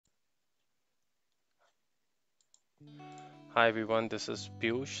Hi everyone, this is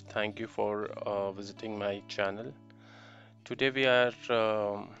Piyush. Thank you for visiting my channel. Today we are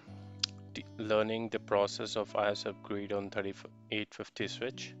learning the process of IS upgrade on 3850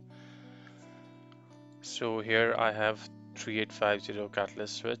 switch. So here I have 3850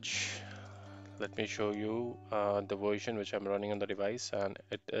 Catalyst switch. Let me show you the version which I'm running on the device, and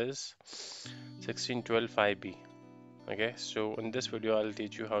it is 16125B. Okay, so in this video I'll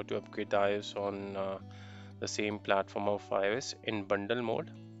teach you how to upgrade the iOS on the same platform of iOS in bundle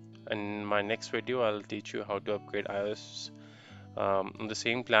mode. In my next video, I'll teach you how to upgrade iOS on the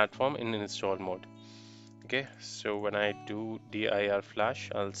same platform in install mode. Okay, so when I do dir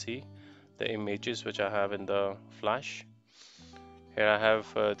flash, I'll see the images which I have in the flash. Here I have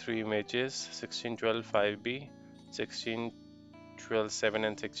three images: 1612 5B, 1612 7,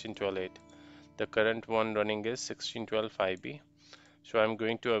 and 1612 8. The current one running is 1612 5B, so I'm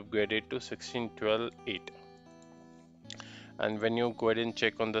going to upgrade it to 1612 8. And when you go ahead and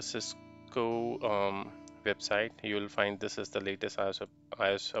check on the Cisco website, you will find this is the latest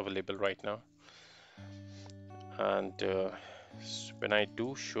iOS available right now. And when I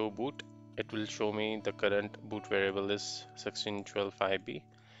do show boot, it will show me the current boot variable is 1612 5B.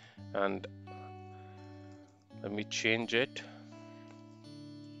 And let me change it.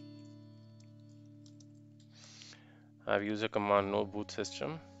 I've used a command no boot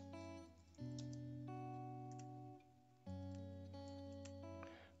system.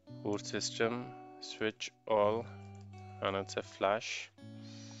 Boot system, switch all, and it's a flash.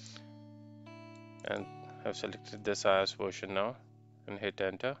 And I've selected this iOS version now and hit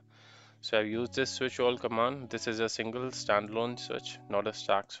enter. So I've used this switch all command. This is a single standalone switch, not a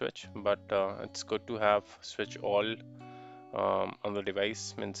stack switch, but it's good to have switch all on the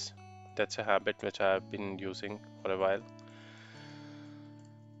device. Means that's a habit which I have been using for a while.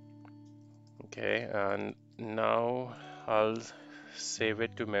 Okay, and now I'll save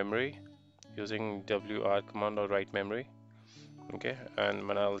it to memory using WR command or write memory. Okay, and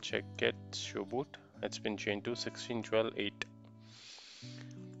when I'll check it, show boot, it's been changed to 1612 8.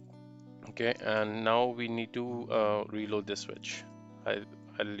 Okay, and now we need to reload the switch. I'll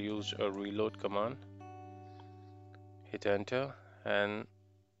use a reload command, hit enter, and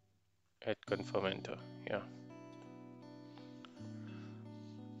hit confirm enter. Yeah,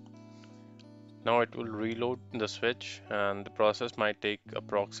 now it will reload the switch, and the process might take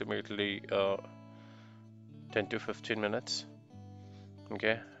approximately 10 to 15 minutes.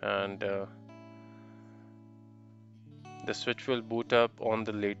 Okay, and the switch will boot up on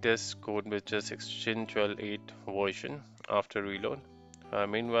the latest code, which is 16.12.8 version after reload.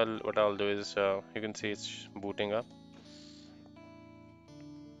 Meanwhile, what I'll do is you can see it's booting up.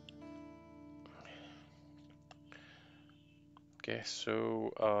 Okay,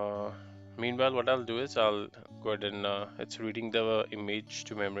 so meanwhile, what I'll do is I'll go ahead and it's reading the image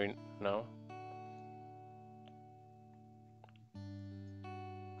to memory now.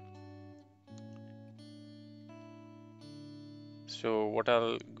 So what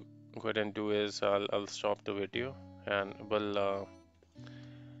I'll go ahead and do is I'll stop the video and we'll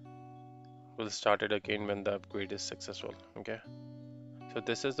start it again when the upgrade is successful. Okay. So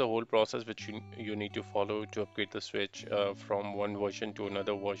this is the whole process which you need to follow to upgrade the switch from one version to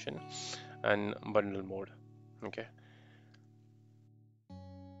another version and bundle mode. Okay.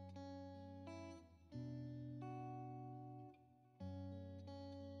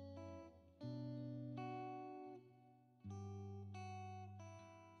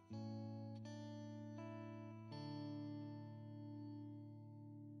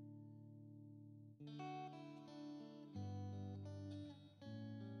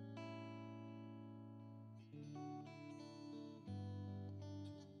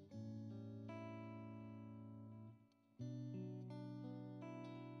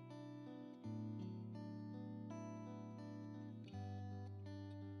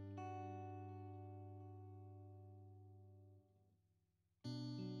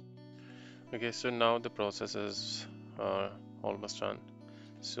 Okay, so now the process is uh, almost done.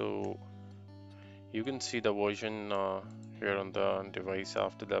 So you can see the version here on the device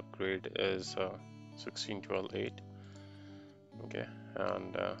after the upgrade is 16.12.8. Okay,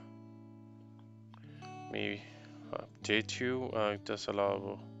 and me update you. Just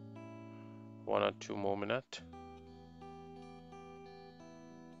allow 1 or 2 more minutes.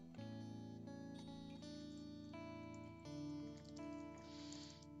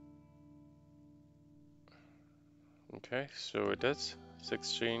 Okay, so it is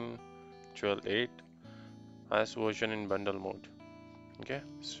 16.12.8 as version in bundle mode. Okay,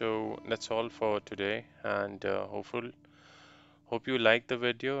 so that's all for today, and hope you like the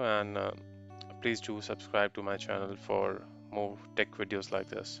video, and please do subscribe to my channel for more tech videos like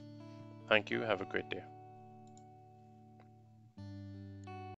this. Thank you. Have a great day.